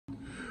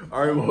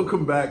All right,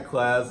 welcome back,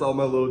 class. All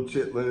my little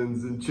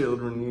chitlins and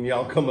children,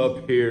 y'all come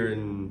up here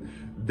and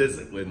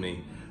visit with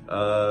me.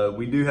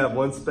 We do have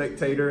one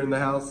spectator in the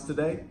house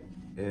today,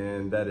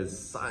 and that is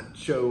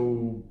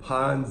Sancho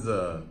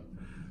Panza,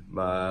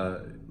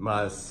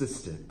 my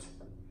assistant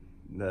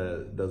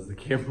that does the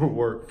camera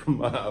work from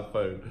my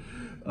iPhone.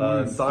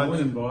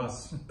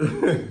 Boss.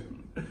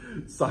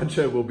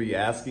 Sancho will be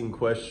asking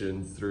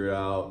questions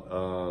throughout,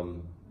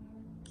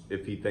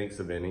 if he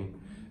thinks of any,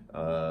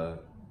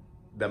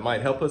 that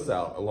might help us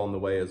out along the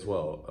way as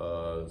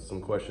well. Some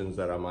questions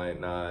that I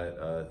might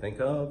not think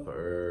of,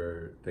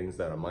 or things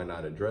that I might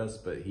not address,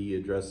 but he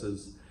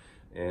addresses,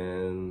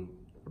 and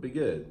it'll be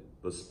good.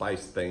 Let's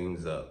spice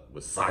things up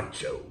with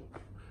Sancho.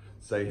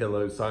 Say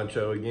hello,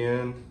 Sancho,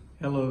 again.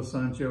 Hello,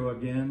 Sancho,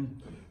 again.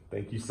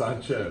 Thank you,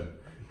 Sancho.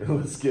 And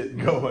let's get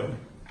going.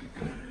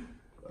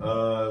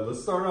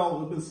 Let's start out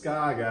with the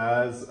sky,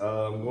 guys.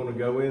 I'm going to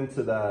go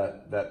into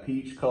that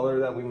peach color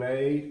that we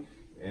made,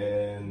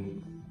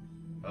 and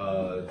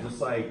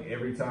just like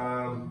every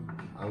time,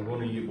 I'm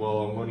going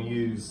to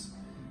use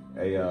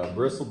a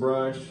bristle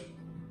brush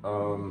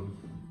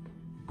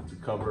to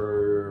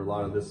cover a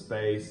lot of this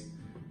space.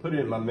 Put it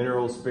in my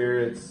mineral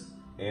spirits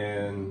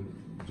and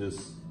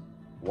just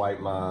wipe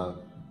my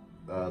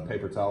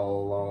paper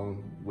towel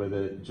along with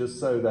it, just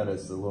so that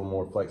it's a little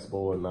more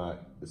flexible and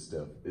not as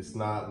stiff. It's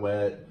not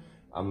wet.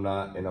 I'm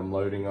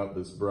loading up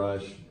this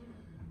brush,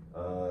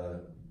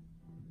 so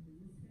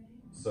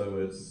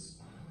it's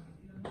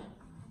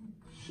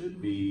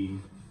should be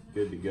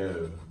good to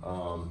go.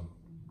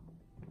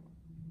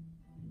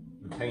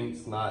 The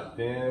paint's not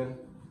thin,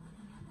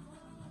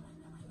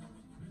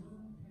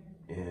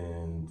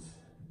 and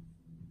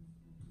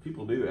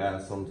people do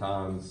ask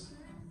sometimes,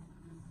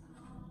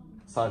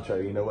 Sancho,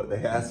 you know what they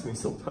ask me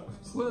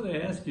sometimes? Well,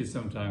 they ask you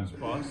sometimes,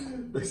 boss.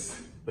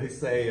 They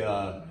say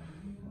a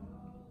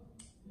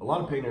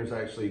lot of painters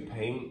actually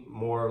paint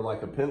more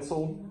like a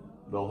pencil.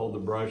 They'll hold the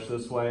brush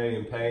this way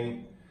and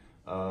paint.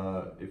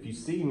 If you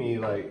see me,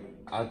 like,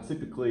 I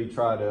typically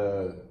try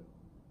to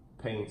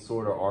paint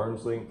sort of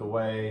arm's length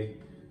away,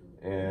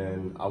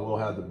 and I will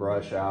have the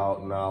brush out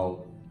and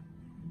I'll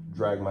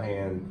drag my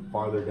hand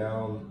farther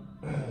down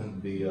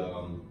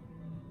the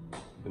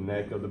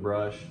neck of the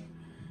brush.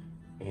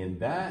 And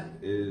that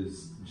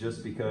is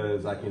just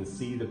because I can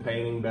see the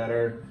painting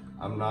better.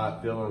 I'm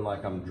not feeling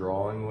like I'm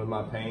drawing with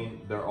my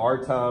paint. There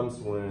are times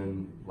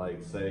when,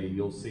 like, say,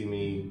 you'll see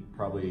me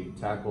probably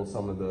tackle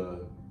some of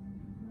the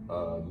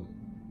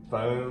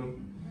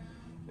foam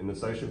in the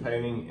social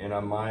painting, and I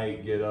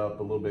might get up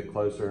a little bit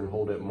closer and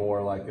hold it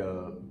more like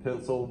a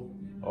pencil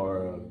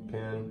or a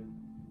pen.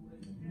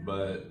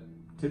 But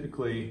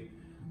typically,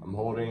 I'm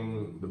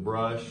holding the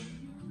brush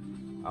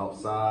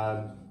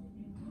outside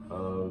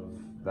of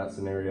that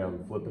scenario.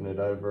 I'm flipping it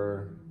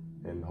over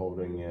and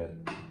holding it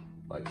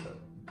like that.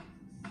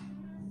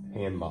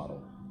 Hand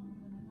model.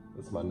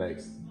 That's my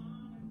next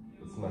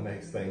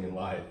thing in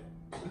life.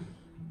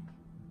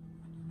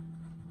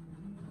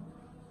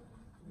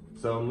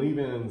 So I'm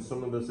leaving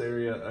some of this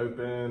area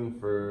open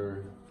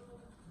for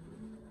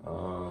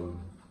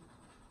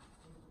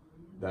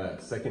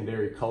that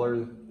secondary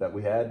color that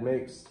we had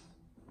mixed,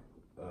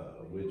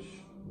 which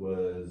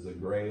was a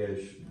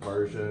grayish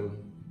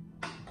version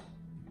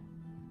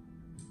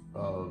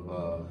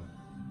of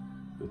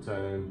the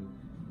tone,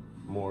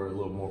 a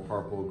little more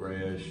purple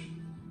grayish.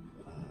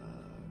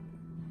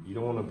 You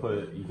don't want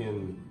to you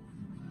can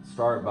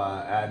start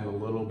by adding a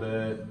little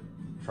bit,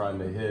 trying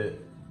to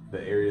hit the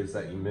areas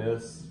that you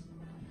miss.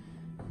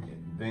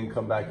 Then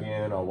come back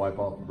in, I'll wipe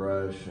off the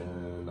brush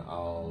and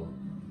I'll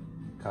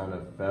kind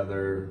of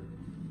feather,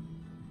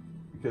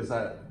 because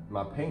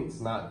my paint's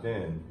not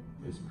thin,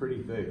 it's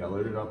pretty thick. I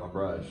loaded up my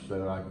brush,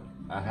 so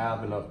I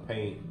have enough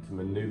paint to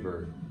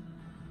maneuver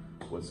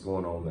what's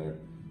going on there.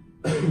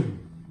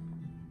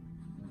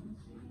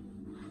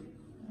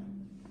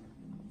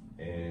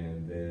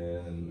 And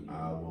then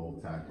I will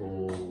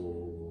tackle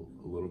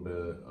a little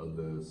bit of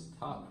this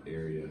top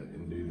area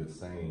and do the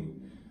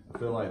same. I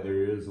feel like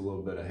there is a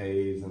little bit of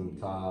haze in the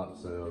top,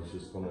 so I was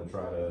just gonna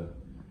try to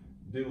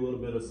do a little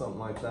bit of something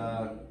like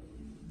that.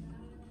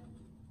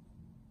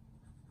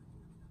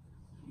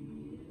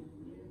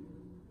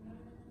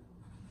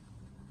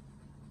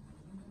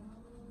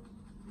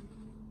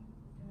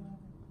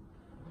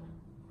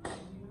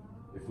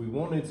 If we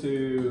wanted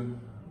to,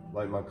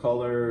 like, my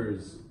color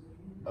is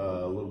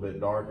a little bit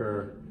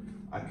darker,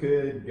 I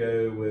could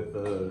go with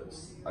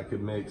I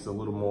could mix a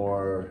little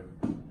more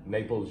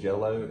Naples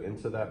yellow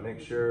into that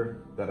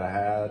mixture that I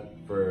had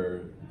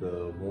for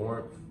the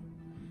warmth.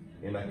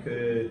 And I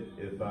could,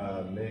 if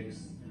I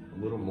mixed a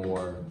little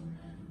more,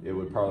 it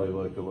would probably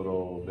look a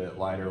little bit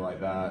lighter like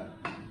that.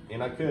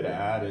 And I could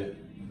add it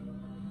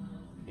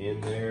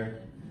in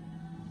there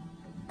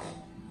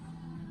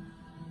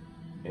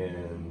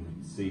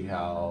and see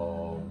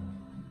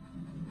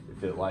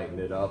if it lightened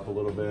it up a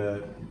little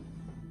bit.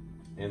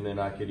 And then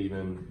I could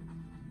even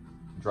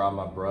dry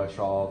my brush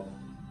off,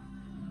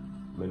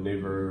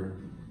 maneuver,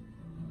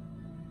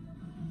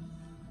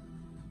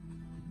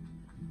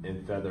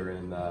 and feather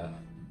in that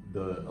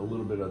a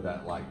little bit of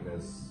that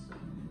lightness.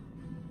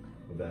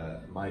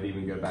 That might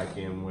even go back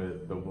in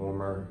with the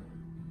warmer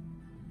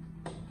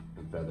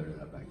and feather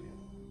that back in.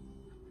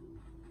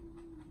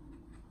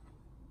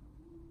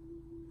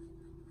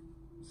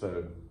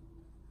 So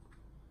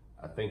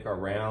I think our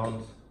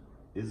round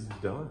is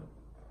done.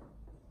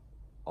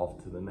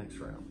 Off to the next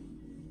round.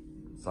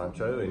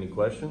 Sancho, any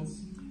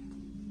questions?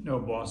 No,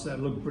 boss, that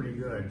looked pretty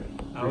good.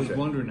 I was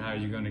wondering how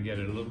you're going to get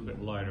it a little bit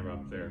lighter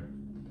up there.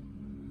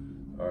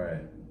 All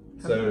right.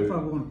 How about if I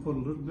want to put a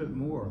little bit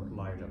more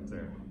light up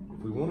there? If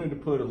we wanted to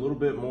put a little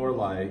bit more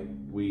light,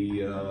 we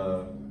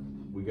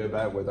go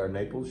back with our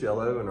Naples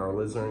yellow and our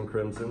alizarin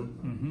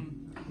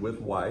crimson with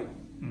white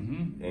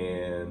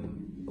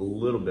and a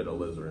little bit of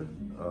alizarin.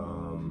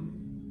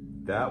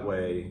 That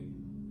way,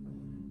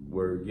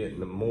 we're getting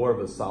more of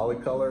a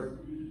solid color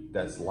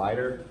that's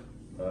lighter.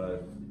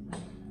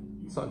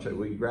 Sancho,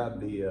 will you grab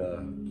the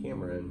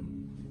camera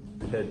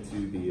and head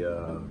to the,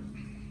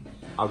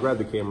 I'll grab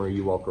the camera,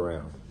 you walk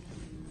around.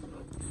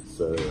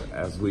 So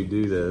as we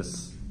do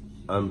this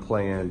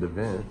unplanned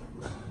event,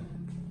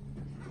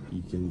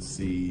 you can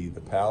see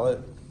the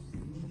palette.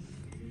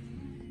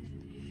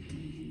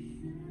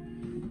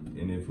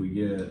 And if we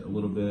get a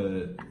little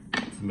bit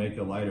to make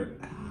a lighter,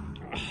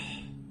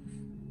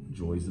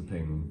 joys of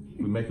painting.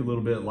 We make a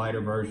little bit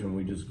lighter version.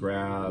 We just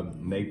grab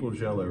Naples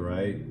yellow,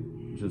 right?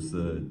 Just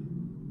we'll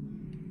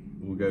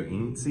go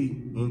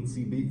incy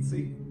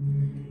beatsy.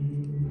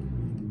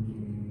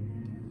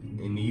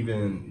 And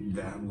even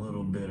that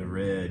little bit of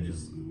red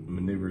just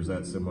maneuvers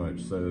that so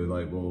much. So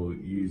like we'll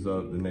use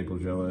up the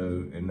Naples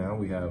yellow and now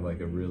we have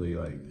like a really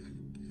like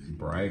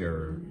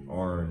brighter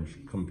orange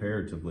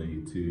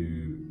comparatively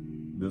to,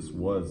 this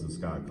was the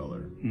sky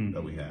color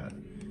that we had.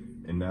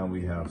 And now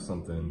we have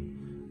something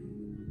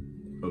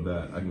of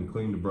that. I can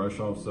clean the brush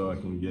off so I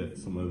can get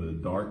some of the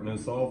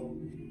darkness off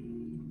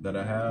that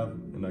I have,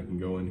 and I can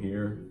go in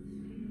here.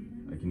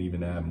 I can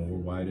even add more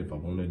white if I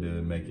wanted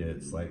to make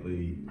it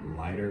slightly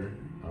lighter.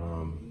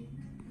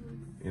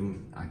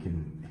 And I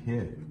can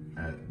hint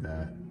at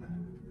that.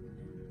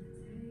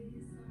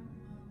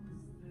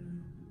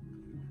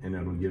 And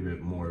it'll give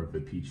it more of a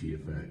peachy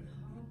effect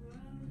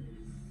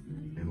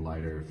and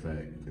lighter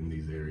effect in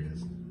these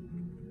areas.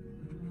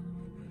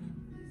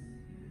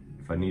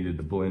 If I needed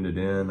to blend it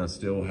in, I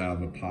still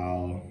have a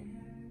pile,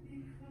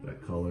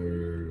 that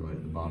color,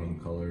 like the bottom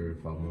color,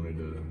 if I wanted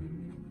to.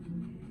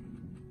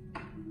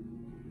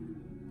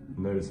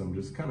 Notice I'm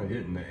just kind of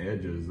hitting the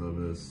edges of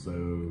this, so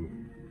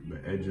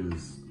the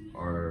edges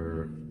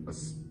are a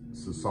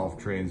soft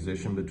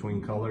transition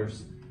between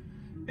colors.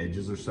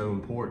 Edges are so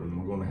important.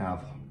 We're going to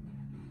have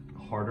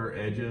harder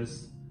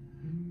edges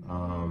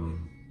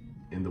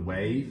in the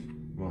wave.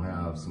 We'll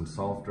have some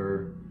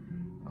softer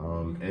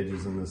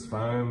edges in this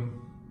foam.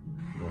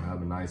 We'll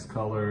have a nice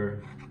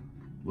color,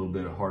 a little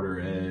bit harder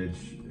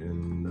edge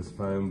in this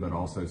foam, but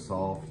also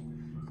soft.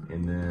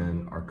 And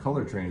then our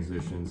color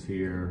transitions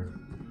here,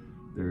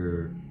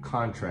 they're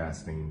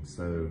contrasting.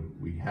 So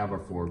we have our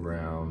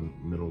foreground,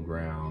 middle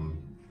ground,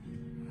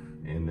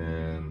 and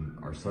then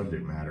our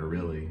subject matter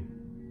really,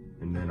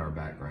 and then our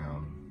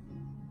background.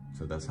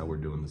 So that's how we're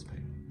doing this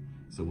painting.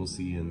 So we'll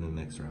see you in the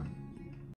next round.